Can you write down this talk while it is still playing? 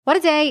What a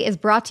Day is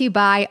brought to you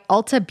by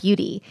Ulta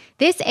Beauty.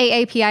 This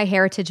AAPI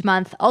Heritage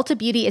Month, Ulta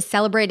Beauty is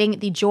celebrating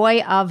the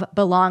joy of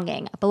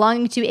belonging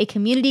to a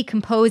community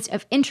composed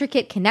of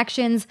intricate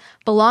connections,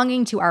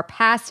 belonging to our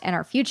past and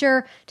our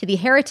future, to the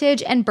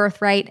heritage and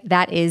birthright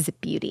that is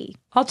beauty.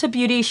 Ulta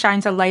Beauty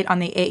shines a light on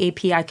the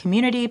AAPI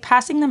community,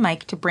 passing the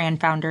mic to brand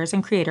founders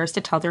and creators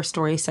to tell their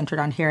stories centered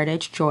on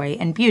heritage, joy,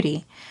 and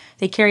beauty.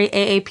 They carry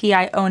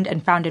AAPI-owned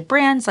and founded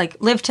brands like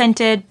Live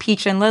Tinted,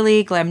 Peach and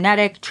Lily,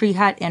 Glamnetic, Tree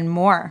Hut, and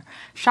more.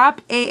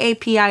 Shop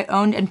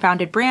AAPI-owned and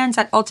founded brands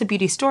at Ulta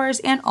Beauty stores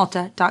and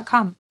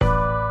Ulta.com.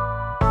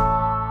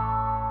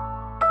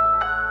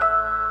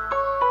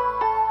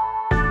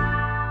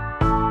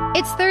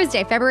 It's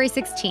Thursday, February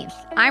 16th.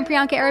 I'm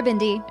Priyanka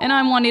Arabindi. And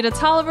I'm Juanita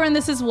Tolliver, and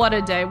this is What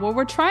a Day, where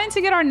we're trying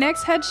to get our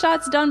next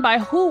headshots done by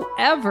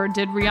whoever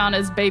did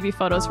Rihanna's baby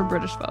photos for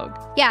British Vogue.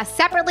 Yeah,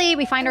 separately,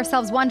 we find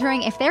ourselves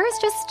wondering if there is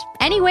just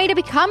any way to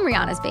become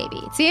Rihanna's baby.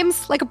 It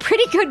seems like a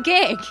pretty good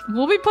gig.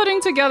 We'll be putting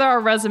together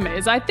our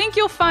resumes. I think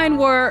you'll find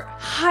we're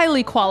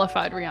highly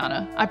qualified,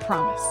 Rihanna. I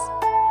promise.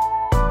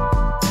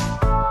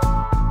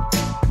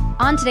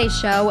 On today's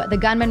show, the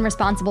gunman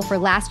responsible for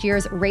last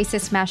year's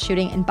racist mass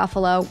shooting in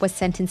Buffalo was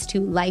sentenced to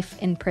life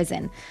in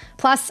prison.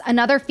 Plus,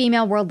 another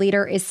female world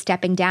leader is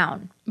stepping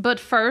down. But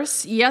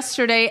first,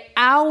 yesterday,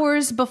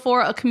 hours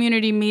before a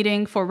community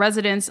meeting for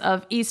residents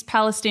of East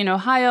Palestine,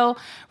 Ohio,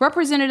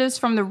 representatives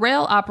from the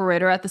rail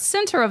operator at the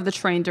center of the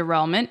train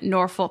derailment,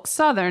 Norfolk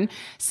Southern,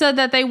 said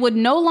that they would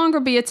no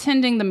longer be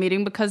attending the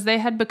meeting because they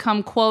had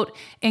become, quote,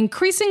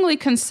 increasingly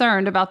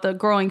concerned about the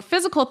growing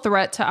physical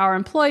threat to our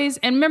employees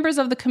and members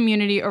of the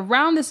community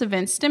around this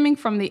event stemming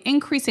from the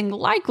increasing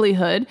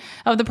likelihood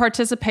of the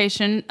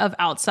participation of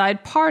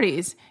outside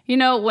parties. You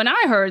know, when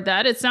I heard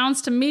that, it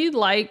sounds to me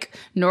like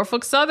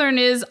Norfolk Southern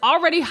is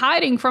already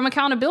hiding from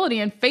accountability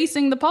and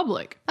facing the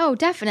public. Oh,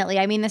 definitely.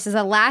 I mean, this is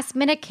a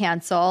last-minute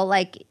cancel.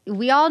 Like,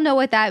 we all know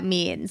what that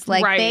means.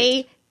 Like, right.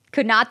 They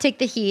could not take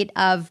the heat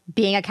of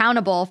being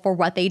accountable for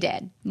what they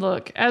did.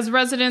 Look, as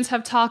residents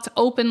have talked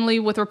openly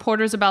with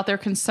reporters about their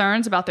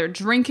concerns about their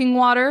drinking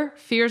water,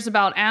 fears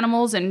about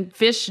animals and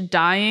fish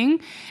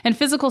dying, and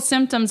physical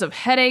symptoms of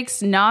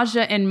headaches,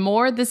 nausea, and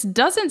more, this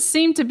doesn't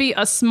seem to be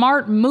a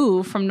smart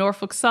move from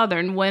Norfolk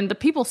Southern when the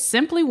people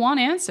simply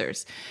want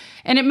answers.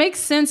 And it makes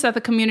sense that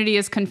the community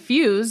is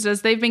confused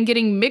as they've been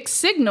getting mixed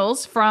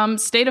signals from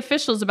state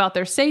officials about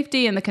their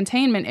safety in the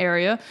containment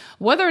area,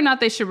 whether or not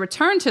they should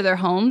return to their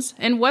homes,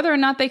 and whether or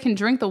not they can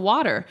drink the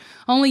water.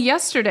 Only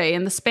yesterday,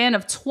 in the span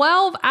of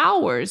 12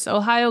 hours,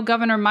 Ohio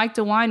Governor Mike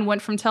DeWine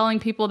went from telling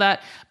people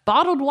that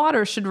bottled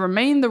water should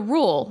remain the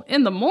rule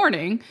in the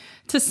morning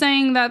to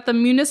saying that the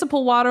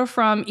municipal water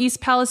from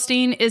East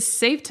Palestine is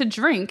safe to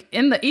drink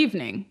in the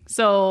evening.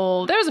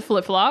 So there's a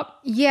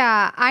flip-flop.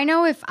 Yeah, I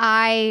know if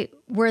I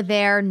were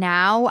there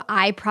now,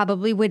 I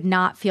probably would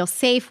not feel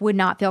safe, would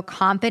not feel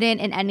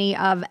confident in any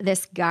of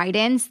this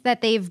guidance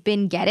that they've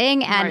been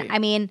getting. And right. I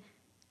mean,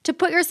 to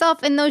put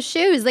yourself in those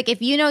shoes, like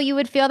if you know you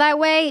would feel that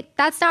way,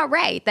 that's not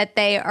right that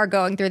they are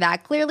going through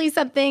that. Clearly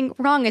something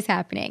wrong is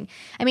happening.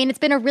 I mean, it's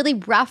been a really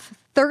rough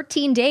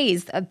 13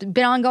 days,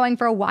 been ongoing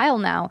for a while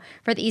now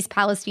for the East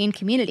Palestine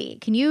community.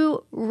 Can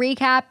you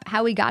recap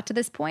how we got to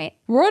this point?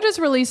 Reuters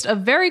released a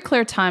very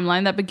clear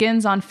timeline that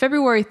begins on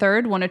February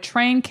 3rd when a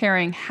train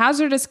carrying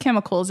hazardous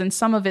chemicals in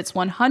some of its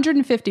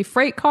 150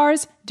 freight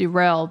cars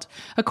derailed.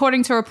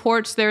 According to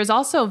reports, there is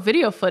also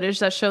video footage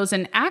that shows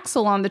an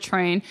axle on the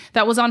train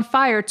that was on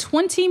fire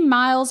 20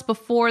 miles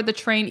before the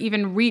train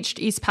even reached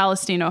East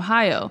Palestine,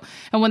 Ohio.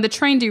 And when the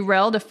train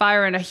derailed, a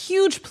fire and a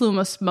huge plume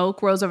of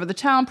smoke rose over the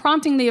town,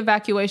 prompting the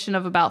evacuation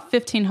of about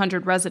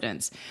 1,500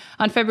 residents.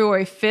 On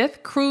February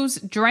 5th, crews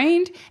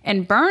drained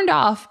and burned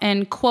off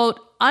an, quote,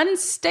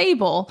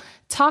 unstable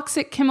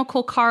toxic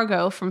chemical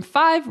cargo from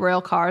 5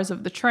 rail cars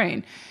of the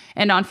train.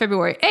 And on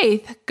February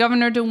 8th,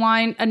 Governor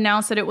DeWine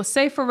announced that it was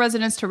safe for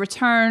residents to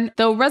return,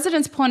 though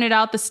residents pointed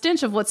out the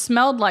stench of what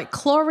smelled like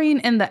chlorine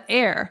in the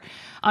air.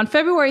 On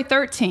February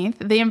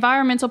 13th, the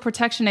Environmental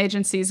Protection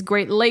Agency's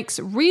Great Lakes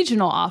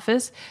Regional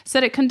Office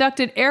said it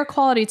conducted air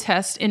quality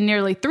tests in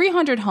nearly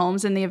 300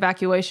 homes in the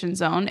evacuation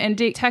zone and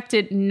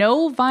detected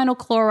no vinyl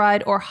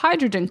chloride or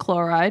hydrogen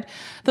chloride,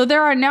 though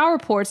there are now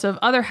reports of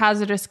other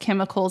hazardous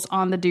chemicals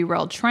on the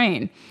derailed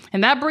train.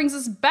 And that brings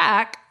us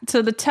back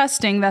to the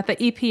testing that the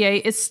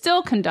EPA is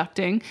still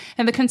conducting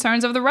and the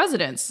concerns of the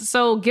residents.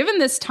 So given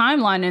this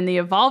timeline and the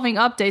evolving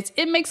updates,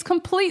 it makes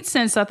complete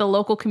sense that the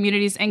local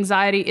community's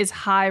anxiety is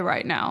high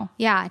right now.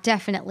 Yeah,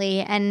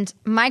 definitely. And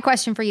my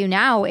question for you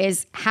now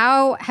is,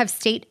 how have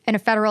state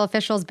and federal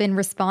officials been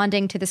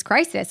responding to this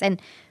crisis? And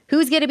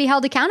who's going to be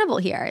held accountable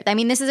here? I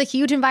mean, this is a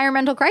huge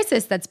environmental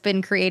crisis that's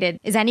been created.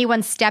 Is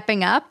anyone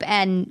stepping up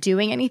and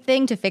doing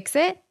anything to fix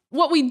it?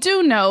 What we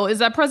do know is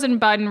that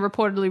President Biden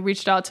reportedly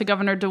reached out to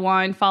Governor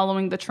DeWine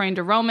following the train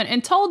derailment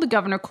and told the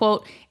governor,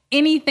 quote,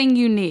 anything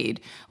you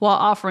need, while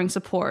offering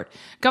support.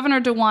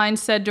 Governor DeWine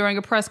said during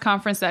a press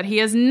conference that he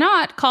has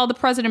not called the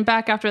president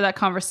back after that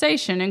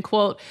conversation and,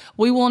 quote,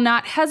 we will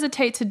not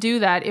hesitate to do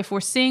that if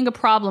we're seeing a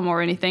problem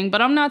or anything, but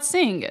I'm not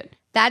seeing it.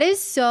 That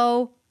is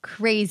so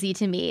crazy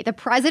to me. The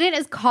president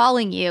is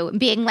calling you and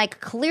being like,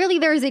 clearly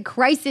there is a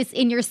crisis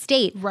in your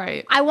state.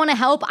 Right. I want to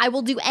help. I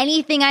will do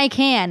anything I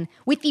can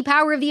with the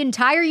power of the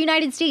entire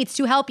United States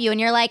to help you. And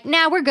you're like,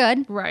 nah, we're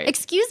good. Right.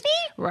 Excuse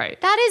me? Right.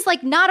 That is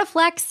like not a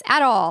flex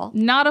at all.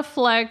 Not a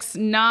flex,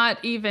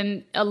 not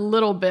even a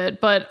little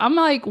bit. But I'm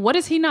like, what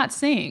is he not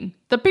seeing?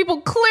 The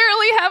people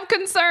clearly have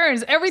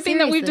concerns. Everything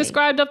that we've Seriously.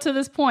 described up to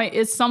this point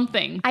is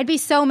something. I'd be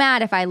so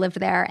mad if I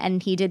lived there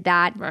and he did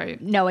that, Right.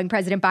 knowing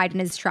President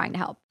Biden is trying to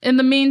help. In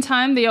the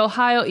meantime, the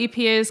Ohio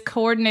EPA is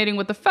coordinating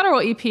with the federal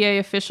EPA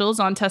officials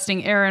on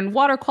testing air and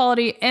water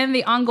quality and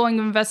the ongoing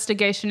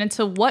investigation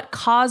into what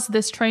caused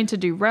this train to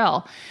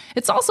derail.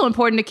 It's also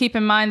important to keep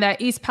in mind that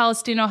East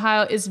Palestine,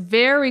 Ohio is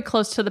very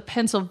close to the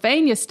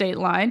Pennsylvania state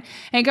line,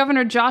 and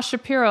Governor Josh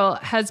Shapiro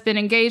has been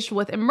engaged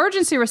with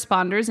emergency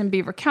responders in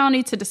Beaver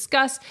County to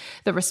discuss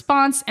the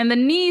response and the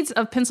needs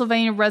of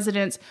Pennsylvania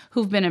residents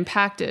who've been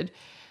impacted.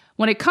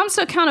 When it comes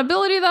to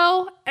accountability,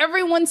 though,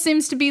 everyone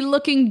seems to be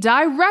looking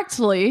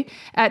directly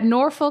at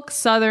Norfolk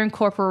Southern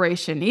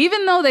Corporation,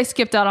 even though they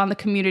skipped out on the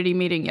community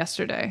meeting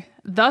yesterday.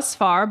 Thus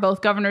far,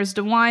 both Governors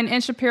DeWine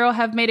and Shapiro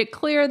have made it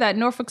clear that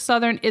Norfolk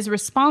Southern is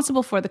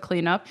responsible for the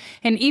cleanup,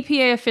 and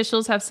EPA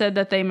officials have said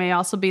that they may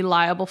also be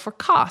liable for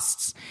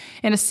costs.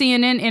 In a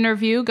CNN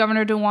interview,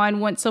 Governor DeWine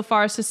went so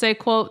far as to say,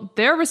 quote,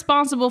 they're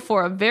responsible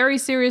for a very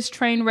serious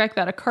train wreck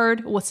that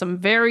occurred with some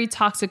very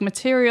toxic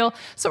material,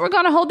 so we're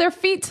going to hold their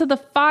feet to the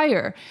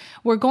fire.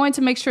 We're going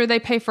to make sure they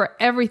pay for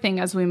everything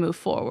as we move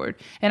forward.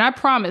 And I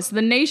promise,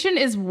 the nation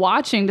is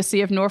watching to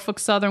see if Norfolk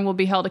Southern will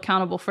be held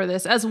accountable for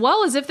this, as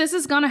well as if this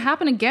is going to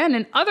happen again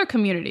in other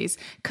communities,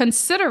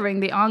 considering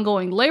the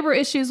ongoing labor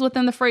issues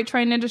within the freight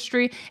train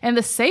industry and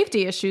the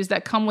safety issues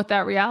that come with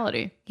that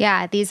reality.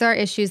 Yeah, these are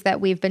issues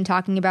that we've been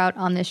talking about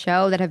on the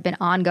show that have been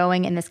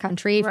ongoing in this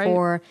country Right.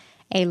 for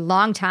a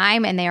long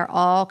time, and they are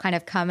all kind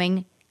of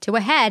coming to a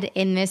head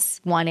in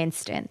this one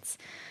instance.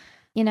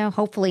 You know,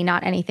 hopefully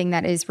not anything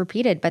that is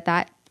repeated, but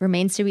that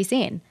remains to be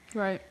seen.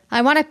 Right.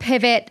 I want to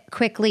pivot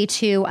quickly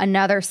to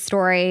another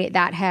story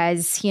that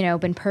has,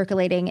 been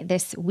percolating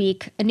this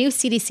week. A new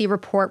CDC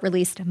report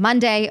released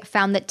Monday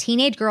found that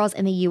teenage girls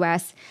in the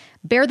U.S.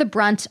 bear the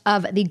brunt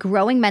of the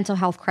growing mental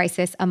health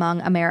crisis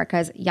among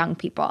America's young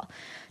people.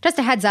 Just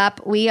a heads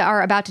up, we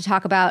are about to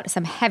talk about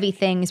some heavy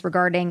things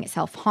regarding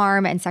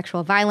self-harm and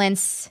sexual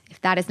violence. If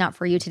that is not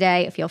for you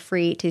today, feel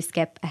free to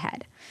skip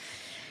ahead.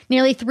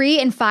 Nearly 3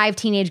 in 5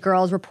 teenage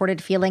girls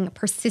reported feeling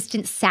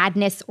persistent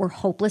sadness or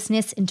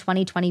hopelessness in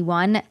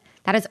 2021.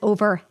 That is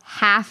over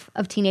half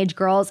of teenage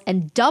girls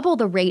and double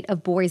the rate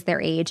of boys their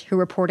age who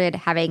reported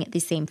having the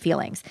same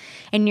feelings.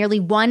 And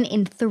nearly 1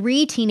 in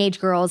 3 teenage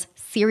girls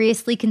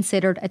seriously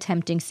considered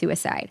attempting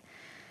suicide.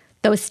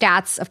 Those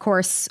stats, of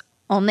course,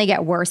 only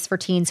get worse for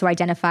teens who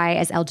identify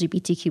as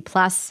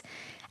LGBTQ+,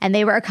 and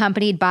they were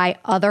accompanied by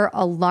other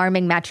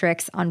alarming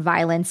metrics on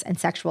violence and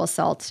sexual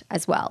assault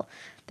as well.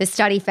 The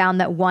study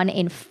found that 1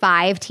 in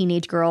 5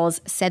 teenage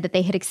girls said that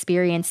they had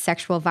experienced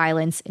sexual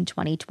violence in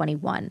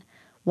 2021.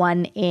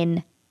 1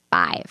 in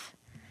 5.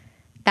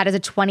 That is a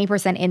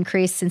 20%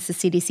 increase since the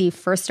CDC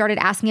first started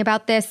asking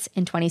about this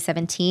in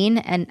 2017.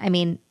 And I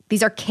mean,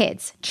 these are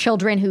kids,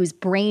 children whose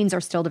brains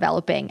are still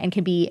developing and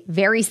can be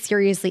very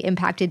seriously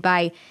impacted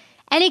by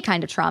any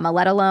kind of trauma,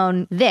 let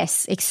alone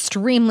this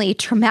extremely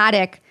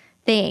traumatic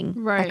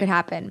thing that could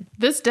happen.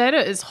 This data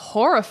is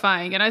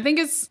horrifying, and I think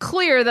it's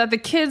clear that the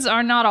kids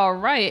are not all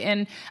right.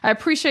 And I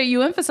appreciate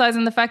you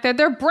emphasizing the fact that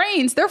their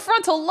brains, their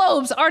frontal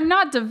lobes are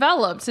not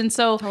developed. And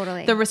so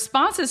the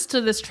responses to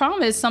this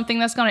trauma is something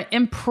that's going to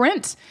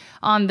imprint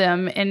on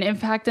them and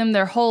impact them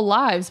their whole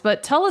lives.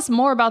 But tell us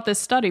more about this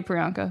study,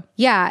 Priyanka.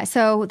 Yeah,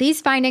 so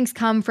these findings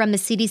come from the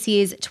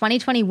CDC's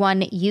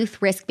 2021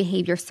 Youth Risk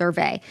Behavior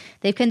Survey.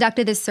 They've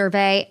conducted this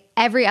survey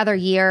every other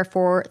year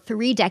for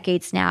 3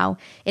 decades now.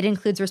 It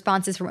includes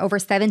responses from over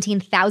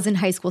 17,000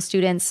 high school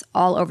students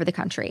all over the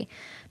country.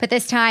 But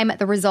this time,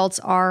 the results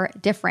are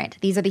different.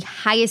 These are the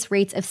highest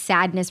rates of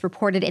sadness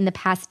reported in the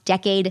past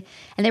decade,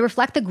 and they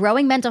reflect the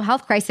growing mental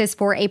health crisis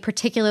for a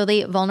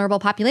particularly vulnerable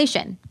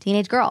population,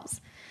 teenage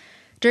girls.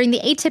 During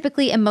the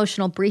atypically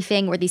emotional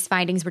briefing where these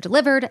findings were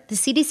delivered, the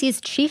CDC's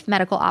chief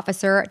medical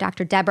officer,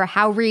 Dr. Deborah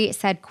Howry,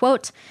 said,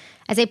 quote,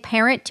 "As a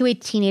parent to a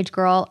teenage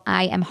girl,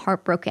 I am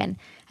heartbroken.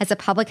 As a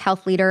public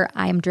health leader,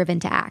 I am driven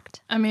to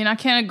act." I mean, I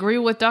can't agree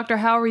with Dr.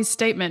 Howry's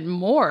statement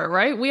more,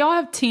 right? We all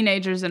have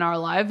teenagers in our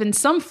life in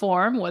some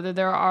form, whether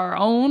they're our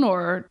own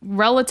or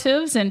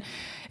relatives. And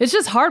it's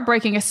just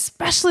heartbreaking,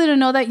 especially to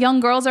know that young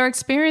girls are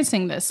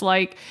experiencing this.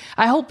 Like,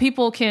 I hope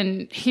people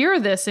can hear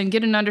this and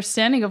get an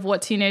understanding of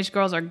what teenage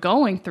girls are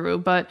going through.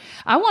 But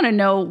I want to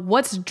know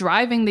what's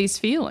driving these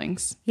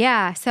feelings.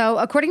 Yeah. So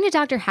according to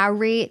Dr.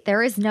 Howry,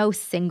 there is no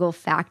single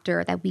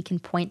factor that we can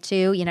point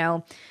to.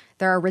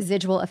 There are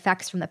residual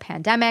effects from the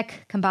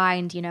pandemic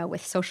combined,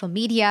 with social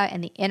media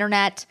and the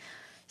internet,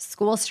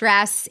 school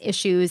stress,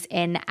 issues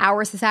in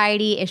our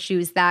society,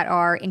 issues that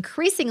are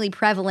increasingly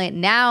prevalent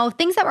now,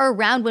 things that were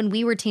around when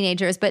we were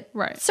teenagers, but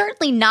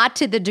certainly not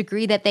to the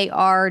degree that they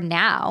are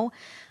now.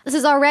 This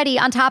is already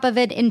on top of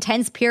an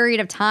intense period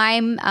of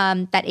time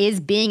that is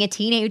being a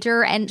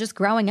teenager and just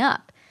growing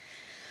up.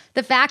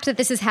 The fact that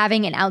this is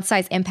having an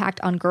outsized impact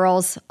on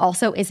girls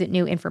also isn't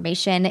new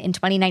information. In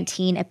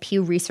 2019, a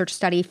Pew Research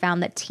study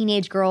found that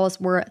teenage girls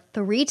were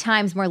 3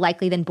 times more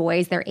likely than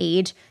boys their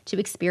age to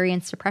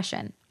experience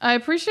depression. I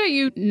appreciate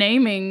you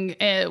naming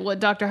what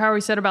Dr.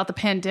 Howery said about the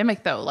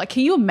pandemic, though. Like,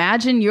 can you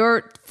imagine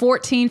your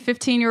 14,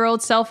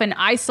 15-year-old self in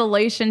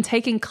isolation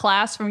taking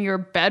class from your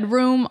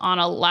bedroom on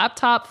a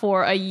laptop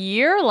for a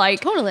year?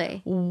 Like,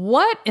 totally.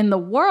 What in the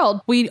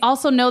world? We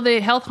also know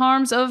the health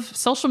harms of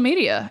social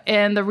media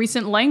and the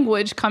recent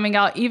language coming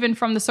out even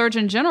from the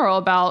Surgeon General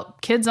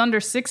about kids under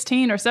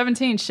 16 or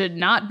 17 should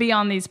not be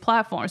on these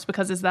platforms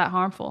because it's that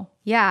harmful.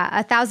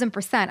 Yeah,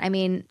 1,000%. I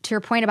mean, to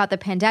your point about the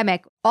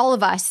pandemic, all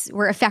of us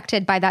were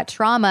affected by that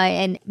trauma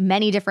in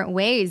many different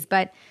ways.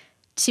 But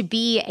to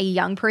be a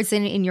young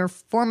person in your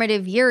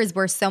formative years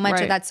where so much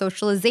of that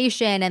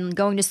socialization and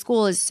going to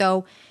school is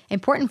so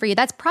important for you,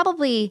 that's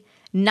probably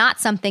not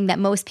something that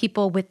most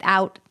people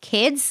without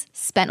kids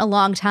spent a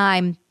long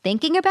time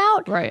thinking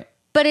about. Right.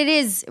 But it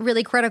is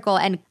really critical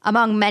and,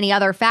 among many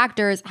other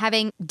factors,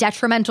 having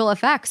detrimental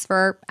effects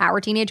for our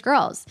teenage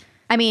girls.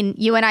 I mean,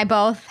 you and I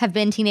both have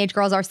been teenage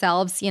girls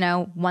ourselves,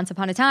 once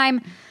upon a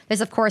time.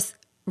 This, of course,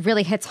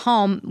 really hits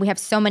home. We have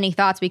so many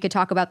thoughts. We could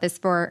talk about this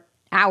for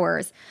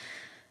hours.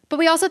 But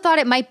we also thought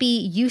it might be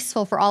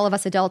useful for all of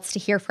us adults to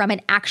hear from an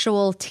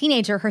actual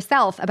teenager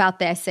herself about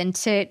this and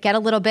to get a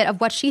little bit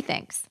of what she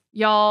thinks.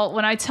 Y'all,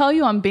 when I tell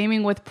you I'm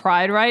beaming with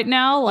pride right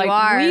now,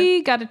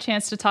 we got a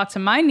chance to talk to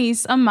my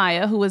niece,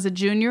 Amaya, who was a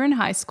junior in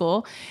high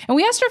school. And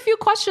we asked her a few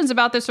questions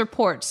about this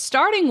report,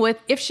 starting with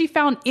if she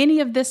found any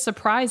of this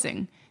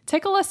surprising.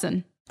 Take a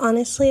listen.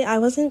 Honestly, I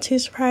wasn't too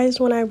surprised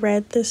when I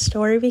read this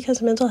story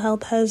because mental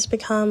health has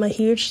become a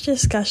huge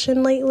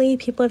discussion lately.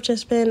 People have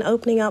just been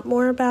opening up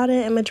more about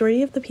it, and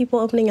majority of the people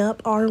opening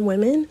up are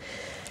women.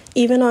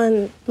 Even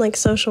on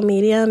social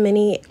media,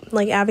 many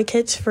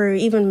advocates for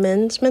even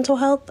men's mental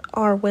health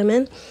are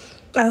women.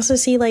 I also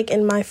see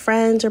in my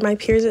friends or my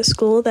peers at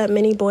school that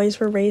many boys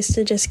were raised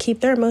to just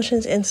keep their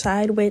emotions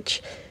inside,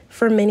 which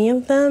for many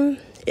of them,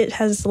 it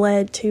has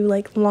led to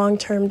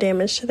long-term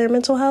damage to their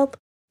mental health.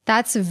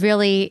 That's a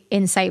really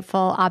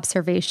insightful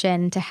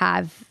observation to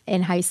have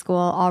in high school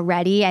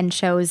already and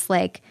shows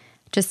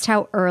just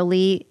how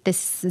early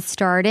this is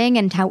starting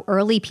and how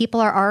early people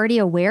are already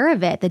aware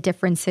of it, the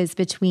differences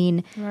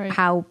between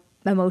how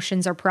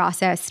emotions are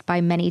processed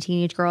by many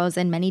teenage girls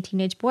and many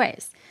teenage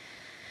boys.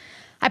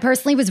 I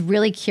personally was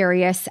really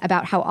curious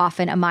about how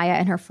often Amaya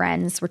and her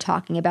friends were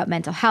talking about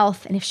mental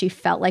health and if she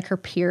felt like her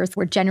peers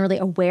were generally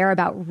aware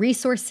about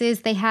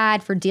resources they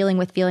had for dealing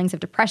with feelings of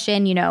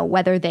depression,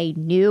 whether they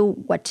knew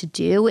what to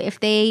do if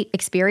they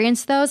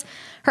experienced those.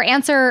 Her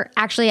answer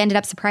actually ended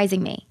up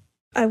surprising me.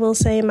 I will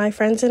say my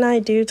friends and I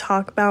do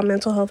talk about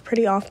mental health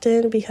pretty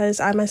often because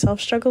I myself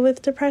struggle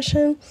with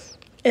depression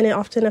and it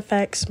often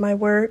affects my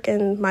work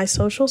and my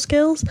social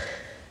skills.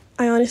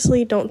 I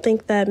honestly don't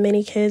think that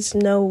many kids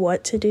know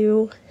what to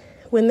do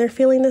when they're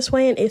feeling this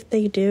way, and if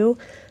they do,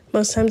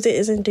 most times it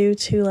isn't due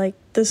to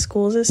the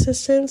school's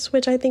assistance,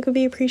 which I think would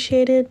be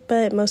appreciated,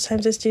 but most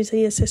times it's due to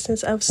the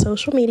assistance of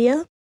social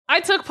media.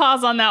 I took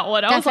pause on that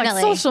one. I Definitely.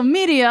 was like, social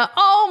media,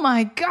 oh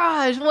my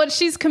gosh. What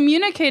she's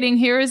communicating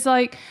here is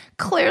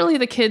clearly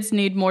the kids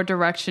need more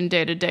direction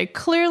day to day.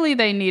 Clearly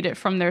they need it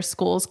from their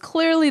schools.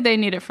 Clearly they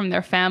need it from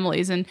their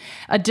families and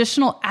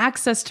additional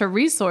access to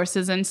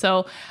resources. And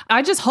so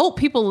I just hope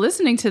people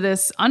listening to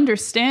this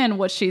understand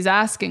what she's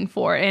asking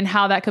for and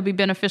how that could be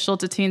beneficial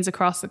to teens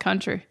across the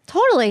country.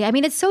 Totally. I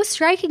mean, it's so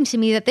striking to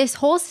me that this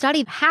whole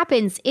study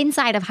happens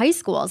inside of high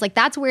schools.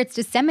 That's where it's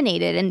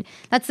disseminated. And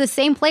that's the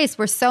same place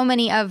where so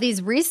many of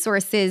these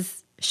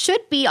resources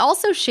should be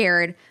also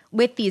shared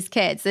with these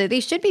kids. They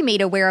should be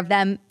made aware of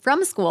them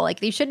from school.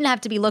 They shouldn't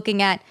have to be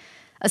looking at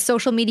a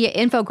social media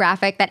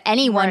infographic that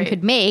anyone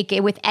could make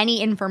with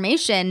any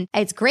information.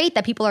 It's great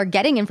that people are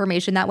getting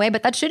information that way,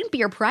 but that shouldn't be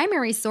your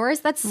primary source.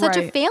 That's such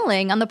a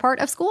failing on the part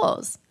of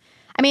schools.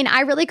 I mean,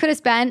 I really could have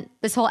spent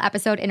this whole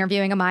episode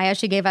interviewing Amaya.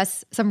 She gave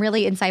us some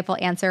really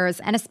insightful answers,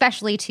 and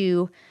especially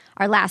to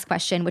our last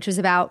question, which was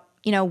about,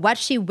 what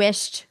she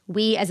wished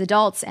we as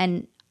adults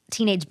and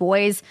teenage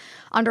boys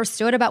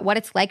understood about what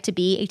it's like to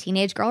be a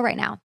teenage girl right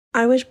now.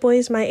 I wish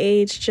boys my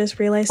age just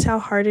realized how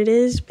hard it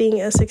is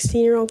being a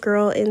 16-year-old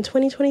girl in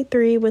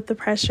 2023 with the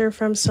pressure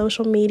from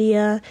social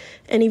media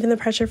and even the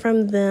pressure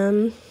from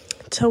them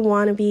to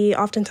want to be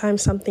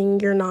oftentimes something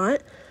you're not.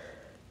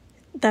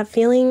 That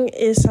feeling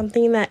is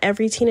something that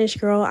every teenage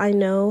girl I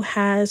know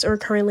has or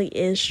currently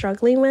is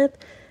struggling with.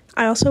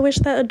 I also wish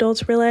that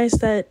adults realize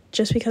that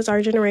just because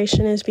our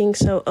generation is being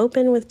so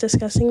open with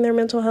discussing their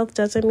mental health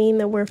doesn't mean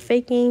that we're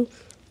faking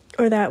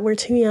or that we're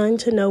too young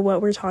to know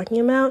what we're talking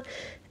about.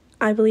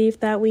 I believe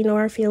that we know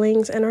our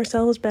feelings and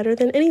ourselves better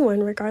than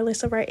anyone,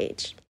 regardless of our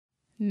age.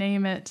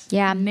 Name it.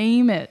 Yeah.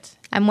 Name it.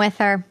 I'm with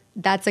her.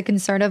 That's a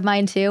concern of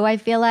mine too, I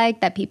feel like,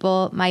 that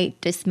people might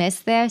dismiss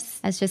this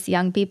as just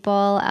young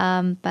people.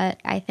 But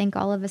I think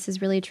all of this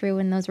is really true.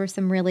 And those were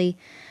some really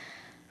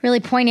Really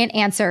poignant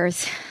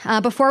answers.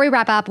 Before we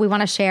wrap up, we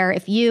want to share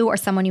if you or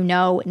someone you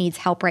know needs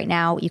help right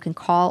now, you can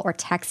call or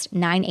text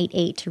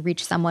 988 to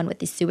reach someone with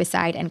the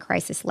Suicide and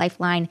Crisis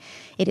Lifeline.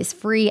 It is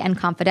free and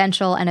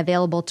confidential and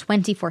available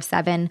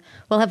 24/7.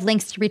 We'll have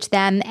links to reach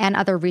them and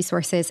other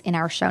resources in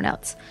our show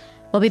notes.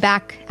 We'll be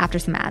back after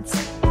some ads.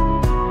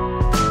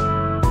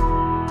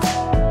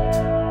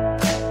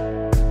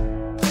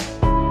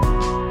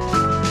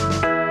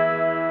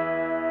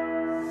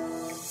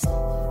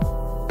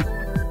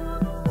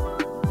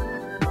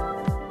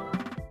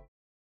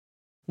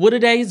 What A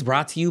Day is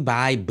brought to you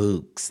by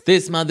Books.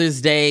 This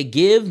Mother's Day,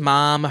 give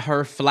mom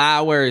her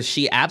flowers.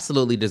 She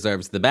absolutely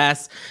deserves the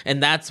best,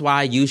 and that's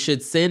why you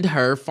should send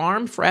her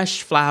farm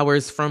fresh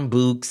flowers from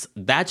Books.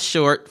 That's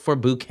short for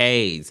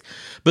bouquets.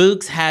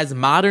 Books has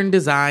modern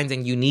designs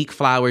and unique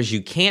flowers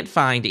you can't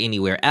find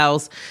anywhere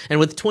else, and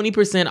with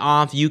 20%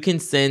 off, you can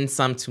send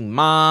some to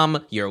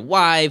mom, your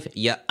wife,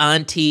 your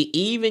auntie,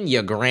 even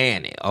your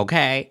granny,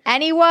 okay?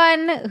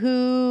 Anyone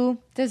who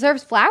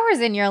deserves flowers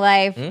in your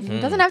life.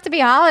 It doesn't have to be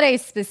holiday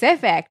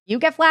specific. You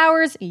get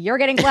flowers, you're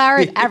getting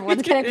flowers,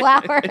 everyone's getting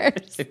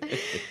flowers.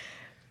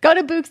 Go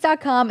to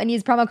Books.com and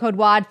use promo code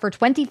WAD for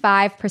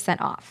 25%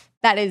 off.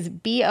 That is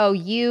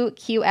BOUQS.com,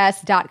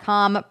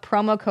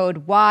 promo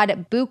code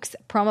WAD, Books,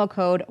 promo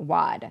code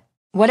WAD.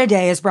 What A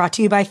Day is brought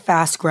to you by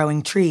Fast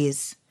Growing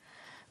Trees.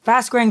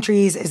 Fast Growing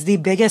Trees is the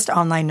biggest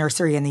online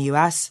nursery in the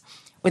U.S.,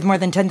 with more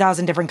than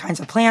 10,000 different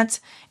kinds of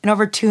plants and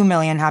over 2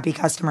 million happy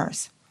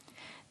customers.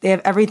 They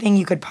have everything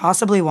you could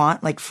possibly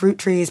want, like fruit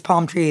trees,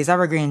 palm trees,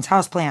 evergreens,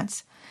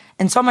 houseplants,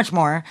 and so much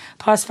more.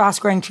 Plus,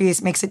 Fast Growing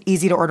Trees makes it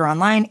easy to order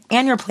online,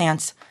 and your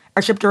plants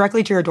are shipped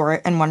directly to your door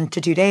in 1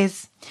 to 2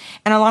 days.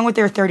 And along with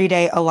their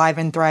 30-day Alive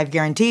and Thrive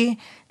guarantee,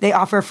 they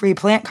offer free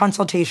plant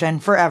consultation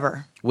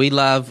forever. We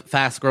love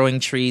Fast Growing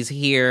Trees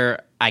here.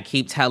 I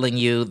keep telling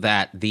you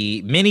that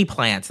the mini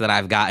plants that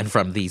I've gotten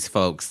from these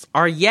folks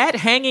are yet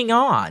hanging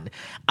on.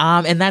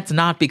 And that's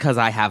not because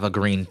I have a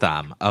green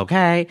thumb,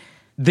 okay?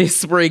 This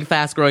spring,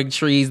 Fast Growing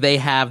Trees, they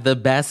have the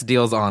best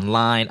deals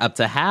online, up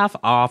to half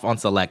off on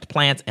select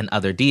plants and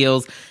other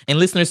deals. And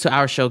listeners to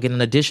our show get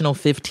an additional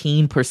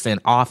 15%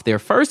 off their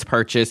first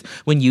purchase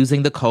when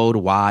using the code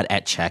WAD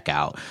at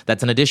checkout.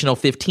 That's an additional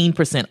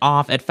 15%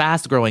 off at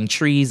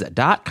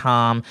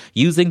fastgrowingtrees.com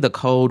using the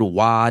code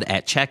WAD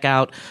at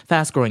checkout.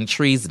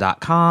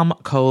 Fastgrowingtrees.com,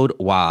 code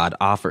WAD.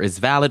 Offer is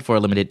valid for a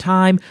limited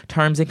time.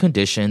 Terms and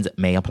conditions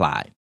may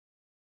apply.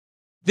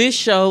 This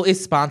show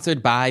is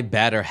sponsored by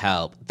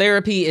BetterHelp.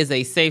 Therapy is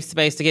a safe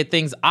space to get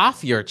things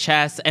off your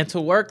chest and to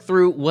work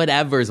through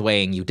whatever's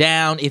weighing you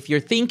down. If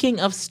you're thinking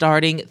of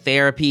starting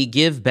therapy,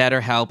 give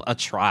BetterHelp a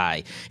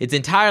try. It's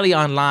entirely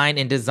online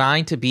and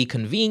designed to be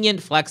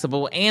convenient,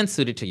 flexible, and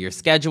suited to your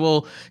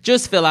schedule.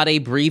 Just fill out a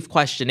brief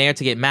questionnaire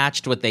to get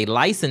matched with a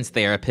licensed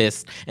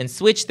therapist and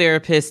switch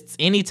therapists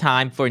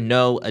anytime for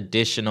no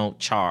additional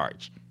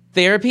charge.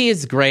 Therapy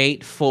is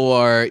great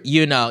for,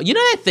 you know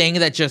that thing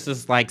that just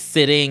is like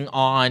sitting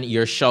on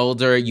your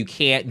shoulder, you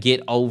can't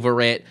get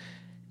over it,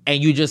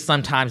 and you just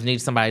sometimes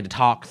need somebody to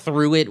talk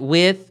through it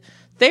with.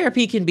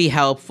 Therapy can be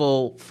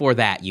helpful for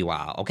that, you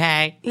all,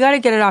 okay? You got to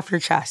get it off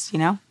your chest,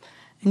 And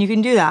you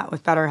can do that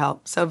with BetterHelp.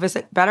 So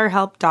visit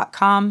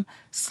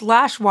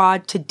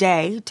BetterHelp.com/WAD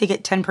today to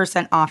get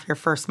 10% off your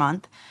first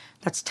month.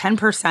 That's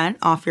 10%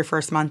 off your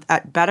first month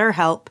at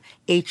BetterHelp,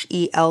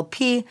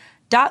 HELP.com/WAD.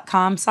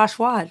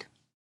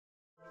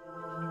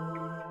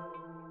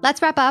 Let's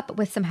wrap up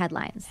with some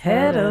headlines.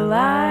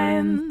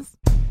 Headlines.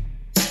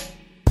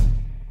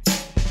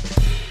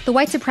 The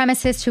white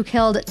supremacist who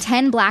killed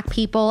 10 black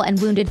people and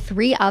wounded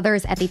 3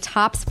 others at the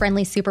Tops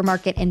Friendly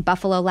supermarket in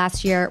Buffalo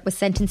last year was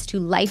sentenced to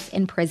life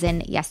in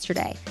prison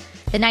yesterday.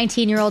 The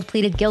 19-year-old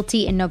pleaded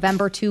guilty in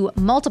November to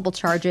multiple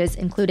charges,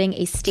 including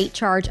a state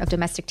charge of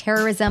domestic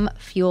terrorism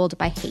fueled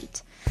by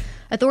hate.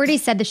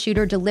 Authorities said the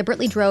shooter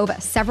deliberately drove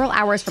several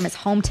hours from his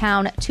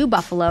hometown to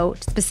Buffalo,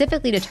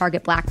 specifically to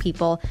target black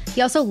people.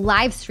 He also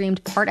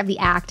live-streamed part of the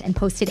act and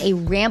posted a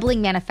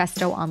rambling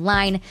manifesto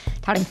online,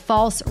 touting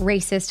false,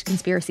 racist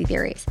conspiracy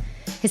theories.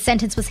 His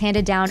sentence was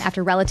handed down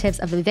after relatives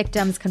of the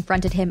victims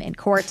confronted him in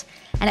court.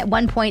 And at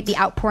one point, the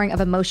outpouring of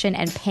emotion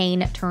and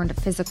pain turned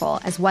physical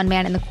as one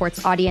man in the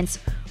court's audience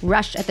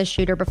rushed at the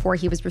shooter before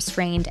he was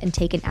restrained and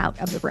taken out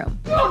of the room.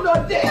 You don't know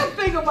a damn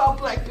thing about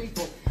black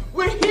people.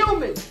 We're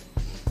human.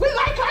 We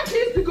like our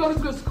kids to go to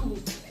good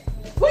schools.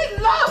 We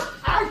love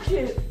our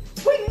kids.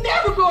 We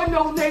never go in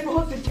those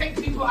neighborhoods and take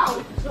people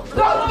out. Don't do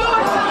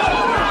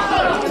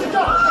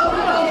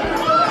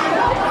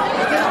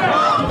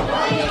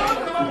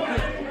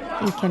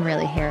it. You can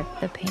really hear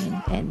the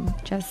pain in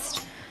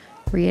just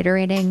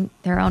reiterating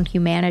their own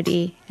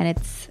humanity, and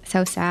it's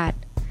so sad.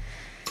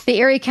 The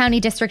Erie County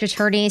District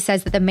Attorney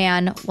says that the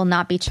man will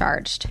not be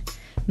charged.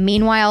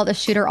 Meanwhile, the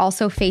shooter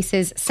also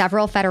faces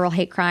several federal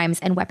hate crimes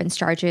and weapons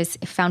charges.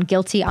 If found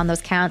guilty on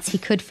those counts, he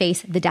could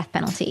face the death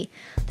penalty.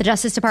 The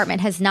Justice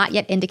Department has not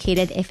yet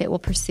indicated if it will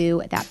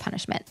pursue that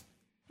punishment.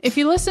 If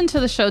you listened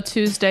to the show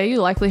Tuesday, you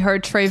likely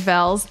heard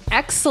Tre'vell's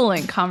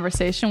excellent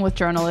conversation with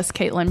journalist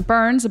Caitlin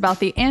Burns about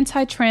the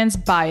anti-trans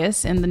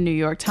bias in the New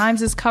York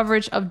Times'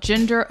 coverage of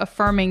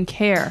gender-affirming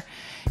care.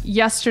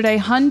 Yesterday,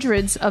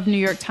 hundreds of New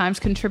York Times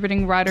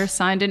contributing writers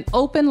signed an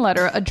open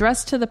letter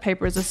addressed to the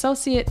paper's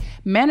associate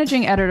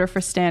managing editor for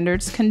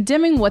standards,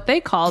 condemning what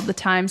they called the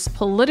Times'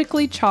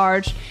 politically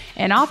charged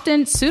and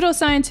often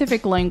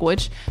pseudoscientific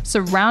language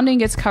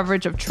surrounding its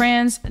coverage of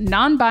trans,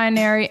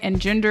 non-binary,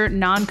 and gender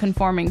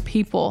non-conforming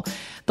people.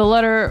 The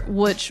letter,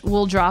 which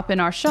we'll drop in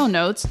our show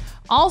notes,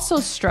 also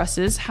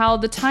stresses how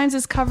the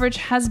Times' coverage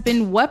has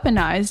been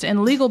weaponized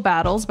in legal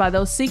battles by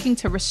those seeking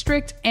to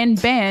restrict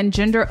and ban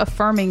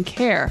gender-affirming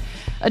care.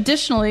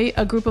 Additionally,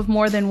 a group of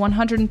more than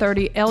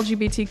 130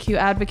 LGBTQ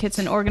advocates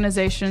and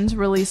organizations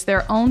released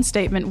their own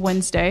statement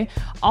Wednesday,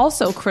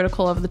 also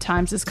critical of the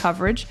Times'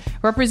 coverage.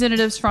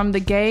 Representatives from the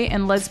Gay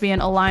and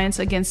Lesbian Alliance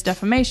Against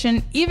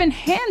Defamation even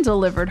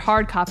hand-delivered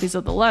hard copies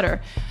of the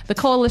letter. The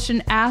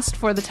coalition asked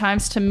for the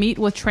Times to meet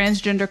with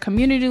transgender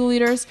community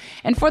leaders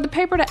and for the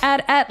paper to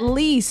add at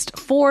least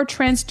 4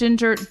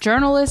 transgender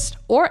journalists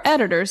or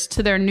editors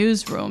to their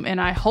newsroom. And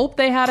I hope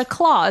they had a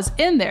clause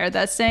in there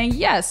that's saying,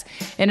 yes,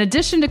 in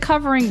addition to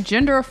covering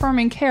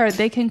gender-affirming care,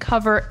 they can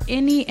cover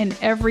any and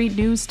every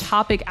news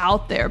topic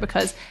out there,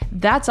 because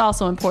that's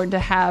also important to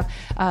have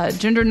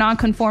gender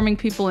non-conforming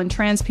people and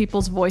trans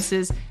people's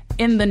voices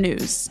in the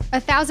news.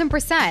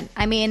 1,000%.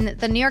 I mean,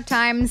 the New York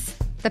Times,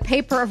 the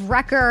paper of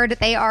record,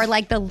 they are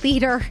like the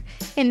leader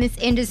in this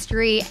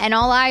industry, and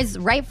all eyes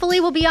rightfully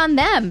will be on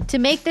them to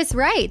make this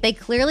right. They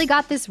clearly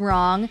got this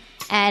wrong,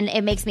 and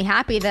it makes me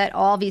happy that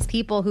all these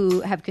people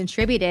who have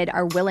contributed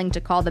are willing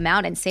to call them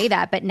out and say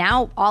that. But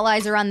now all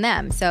eyes are on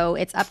them, so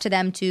it's up to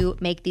them to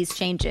make these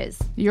changes.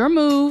 Your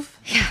move.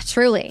 Yeah,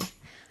 truly.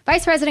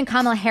 Vice President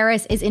Kamala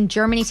Harris is in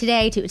Germany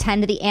today to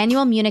attend the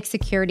annual Munich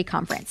Security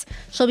Conference.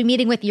 She'll be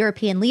meeting with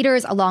European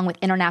leaders along with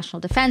international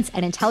defense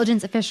and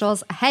intelligence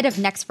officials ahead of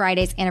next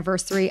Friday's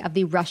anniversary of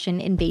the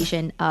Russian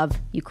invasion of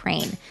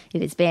Ukraine.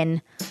 It has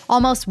been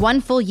almost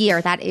 1 full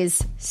year. That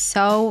is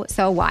so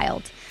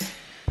wild.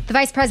 The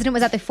vice president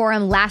was at the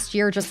forum last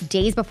year, just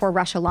days before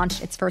Russia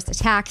launched its first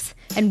attacks,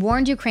 and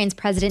warned Ukraine's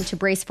president to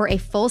brace for a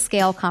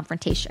full-scale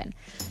confrontation.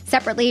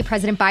 Separately,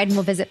 President Biden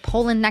will visit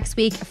Poland next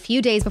week, a few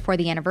days before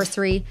the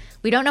anniversary.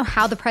 We don't know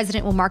how the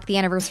president will mark the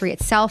anniversary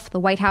itself. The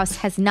White House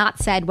has not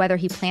said whether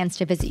he plans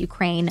to visit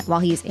Ukraine while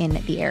he's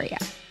in the area.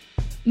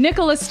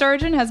 Nicola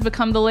Sturgeon has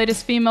become the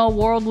latest female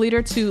world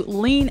leader to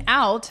lean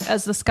out.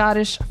 As the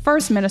Scottish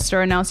First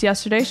Minister announced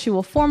yesterday, she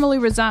will formally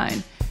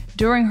resign.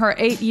 During her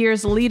 8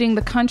 years leading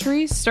the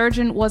country,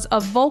 Sturgeon was a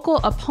vocal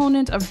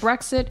opponent of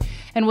Brexit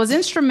and was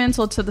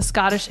instrumental to the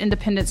Scottish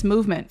independence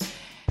movement.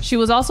 She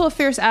was also a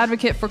fierce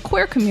advocate for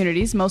queer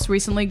communities, most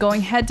recently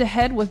going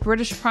head-to-head with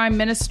British Prime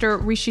Minister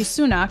Rishi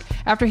Sunak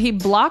after he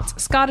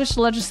blocked Scottish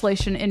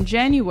legislation in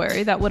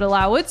January that would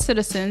allow its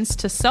citizens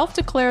to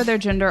self-declare their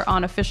gender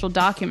on official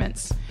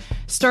documents.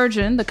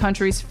 Sturgeon, the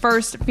country's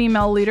first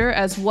female leader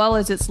as well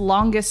as its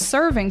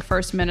longest-serving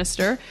first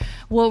minister,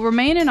 will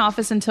remain in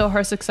office until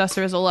her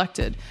successor is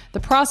elected, the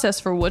process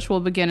for which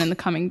will begin in the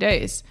coming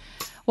days.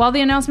 While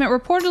the announcement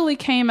reportedly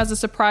came as a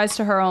surprise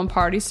to her own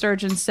party,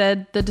 Sturgeon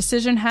said the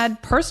decision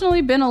had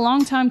personally been a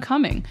long time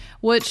coming,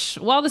 which,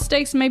 while the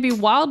stakes may be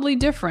wildly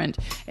different,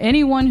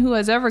 anyone who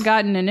has ever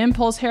gotten an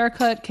impulse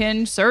haircut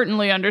can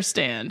certainly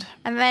understand.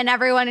 And then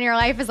everyone in your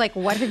life is like,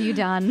 what have you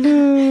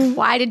done?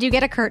 Why did you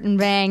get a curtain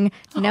bang?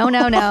 No.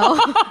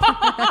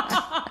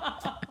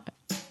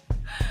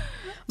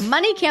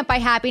 Money can't buy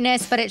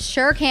happiness, but it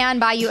sure can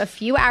buy you a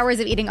few hours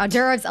of eating hors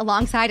d'oeuvres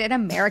alongside an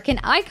American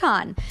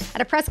icon.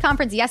 At a press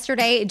conference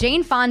yesterday,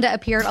 Jane Fonda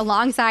appeared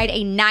alongside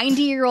a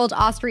 90-year-old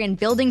Austrian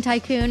building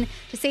tycoon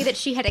to say that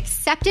she had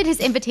accepted his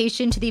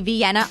invitation to the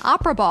Vienna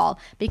Opera Ball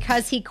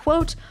because he,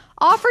 quote,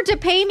 offered to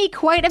pay me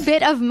quite a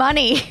bit of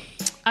money.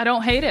 I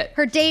don't hate it.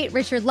 Her date,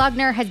 Richard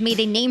Lugner, has made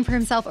a name for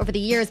himself over the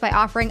years by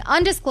offering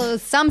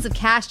undisclosed sums of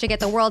cash to get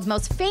the world's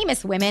most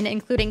famous women,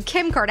 including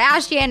Kim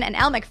Kardashian and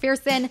Elle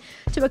Macpherson,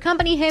 to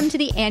accompany him to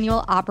the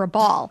annual opera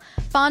ball.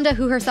 Fonda,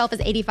 who herself is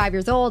 85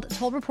 years old,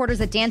 told reporters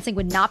that dancing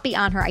would not be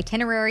on her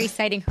itinerary,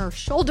 citing her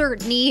shoulder,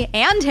 knee,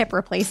 and hip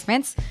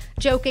replacements,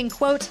 joking,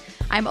 quote,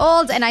 I'm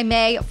old and I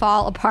may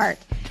fall apart.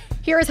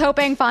 Here is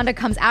hoping Fonda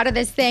comes out of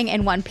this thing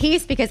in one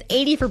piece, because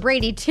 80 for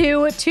Brady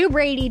 2, Too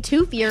Brady,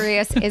 Too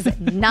Furious is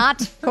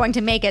not going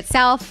to make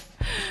itself.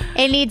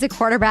 It needs a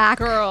quarterback.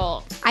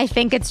 Girl. I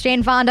think it's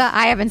Jane Fonda.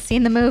 I haven't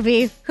seen the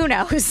movie. Who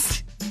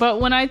knows?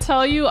 But when I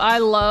tell you I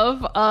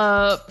love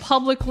a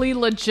publicly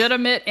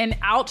legitimate and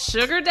out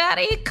sugar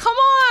daddy, come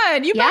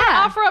on. You better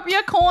offer up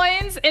your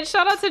coins. And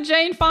shout out to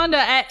Jane Fonda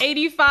at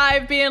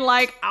 85 being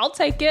like, I'll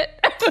take it.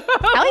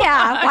 Hell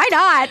yeah. Why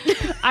not?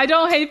 I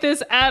don't hate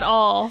this at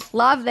all.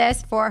 Love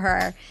this for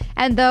her.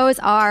 And those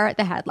are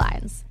the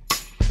headlines.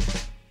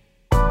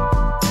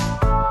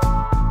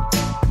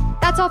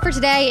 That's all for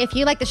today. If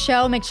you like the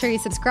show, make sure you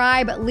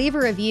subscribe, leave a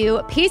review,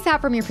 peace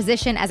out from your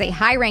position as a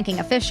high-ranking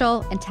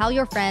official, and tell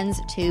your friends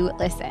to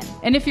listen.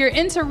 And if you're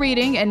into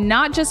reading and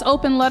not just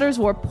open letters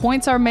where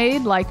points are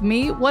made like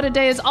me, What a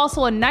Day is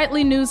also a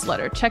nightly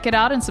newsletter. Check it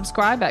out and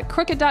subscribe at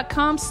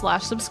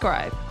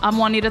crooked.com/subscribe. I'm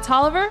Juanita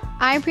Tolliver.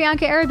 I'm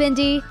Priyanka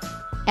Arabindi.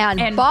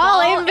 And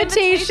ball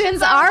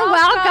invitations are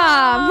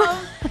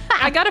welcome.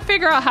 I got to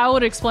figure out how I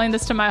would explain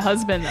this to my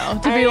husband, though.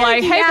 To be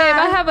like, hey, babe,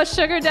 I have a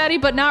sugar daddy,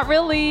 but not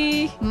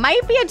really.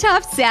 Might be a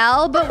tough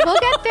sell, but we'll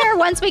get there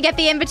once we get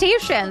the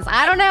invitations.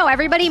 I don't know.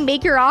 Everybody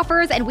make your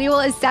offers, and we will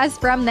assess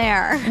from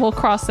there. We'll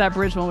cross that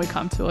bridge when we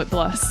come to it,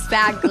 bless.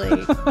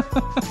 Exactly.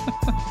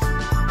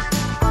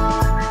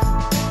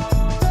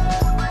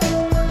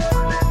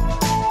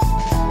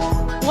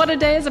 What a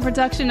Day is a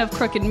production of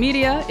Crooked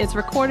Media. It's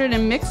recorded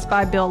and mixed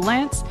by Bill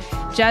Lance.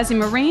 Jazzy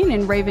Marine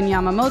and Raven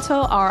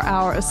Yamamoto are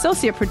our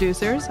associate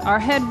producers. Our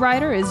head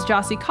writer is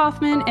Jossie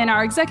Kaufman, and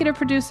our executive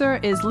producer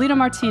is Lita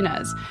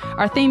Martinez.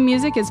 Our theme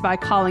music is by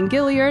Colin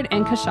Gilliard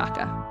and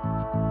Kashaka.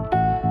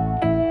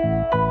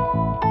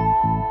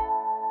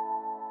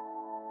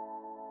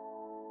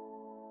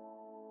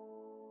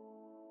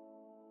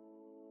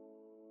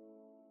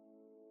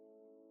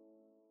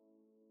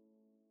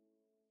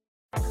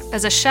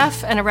 As a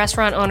chef and a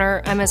restaurant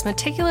owner, I'm as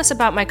meticulous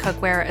about my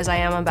cookware as I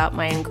am about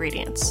my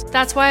ingredients.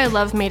 That's why I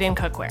love Made in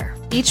Cookware.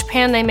 Each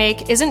pan they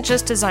make isn't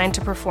just designed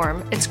to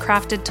perform, it's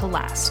crafted to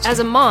last. As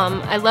a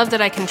mom, I love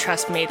that I can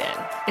trust Made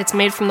In. It's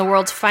made from the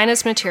world's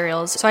finest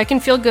materials, so I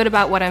can feel good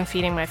about what I'm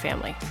feeding my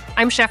family.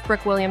 I'm Chef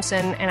Brooke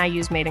Williamson, and I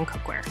use Made in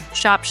Cookware.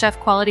 Shop chef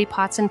quality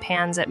pots and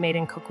pans at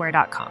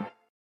madeincookware.com.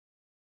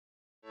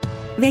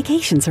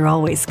 Vacations are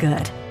always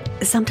good.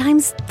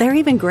 Sometimes they're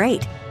even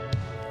great.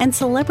 And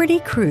Celebrity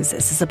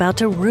Cruises is about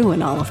to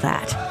ruin all of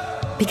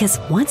that. Because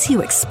once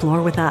you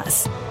explore with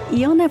us,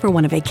 you'll never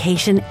want a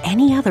vacation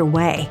any other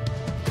way.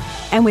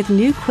 And with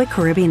new Quick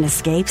Caribbean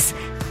Escapes,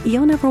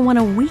 you'll never want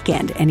a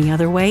weekend any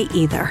other way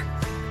either.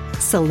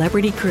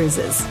 Celebrity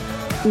Cruises.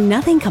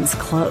 Nothing comes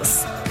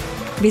close.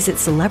 Visit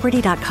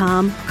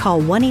Celebrity.com, call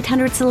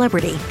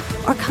 1-800-CELEBRITY,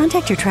 or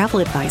contact your travel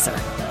advisor.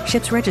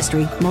 Ships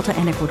Registry, Malta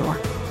and Ecuador.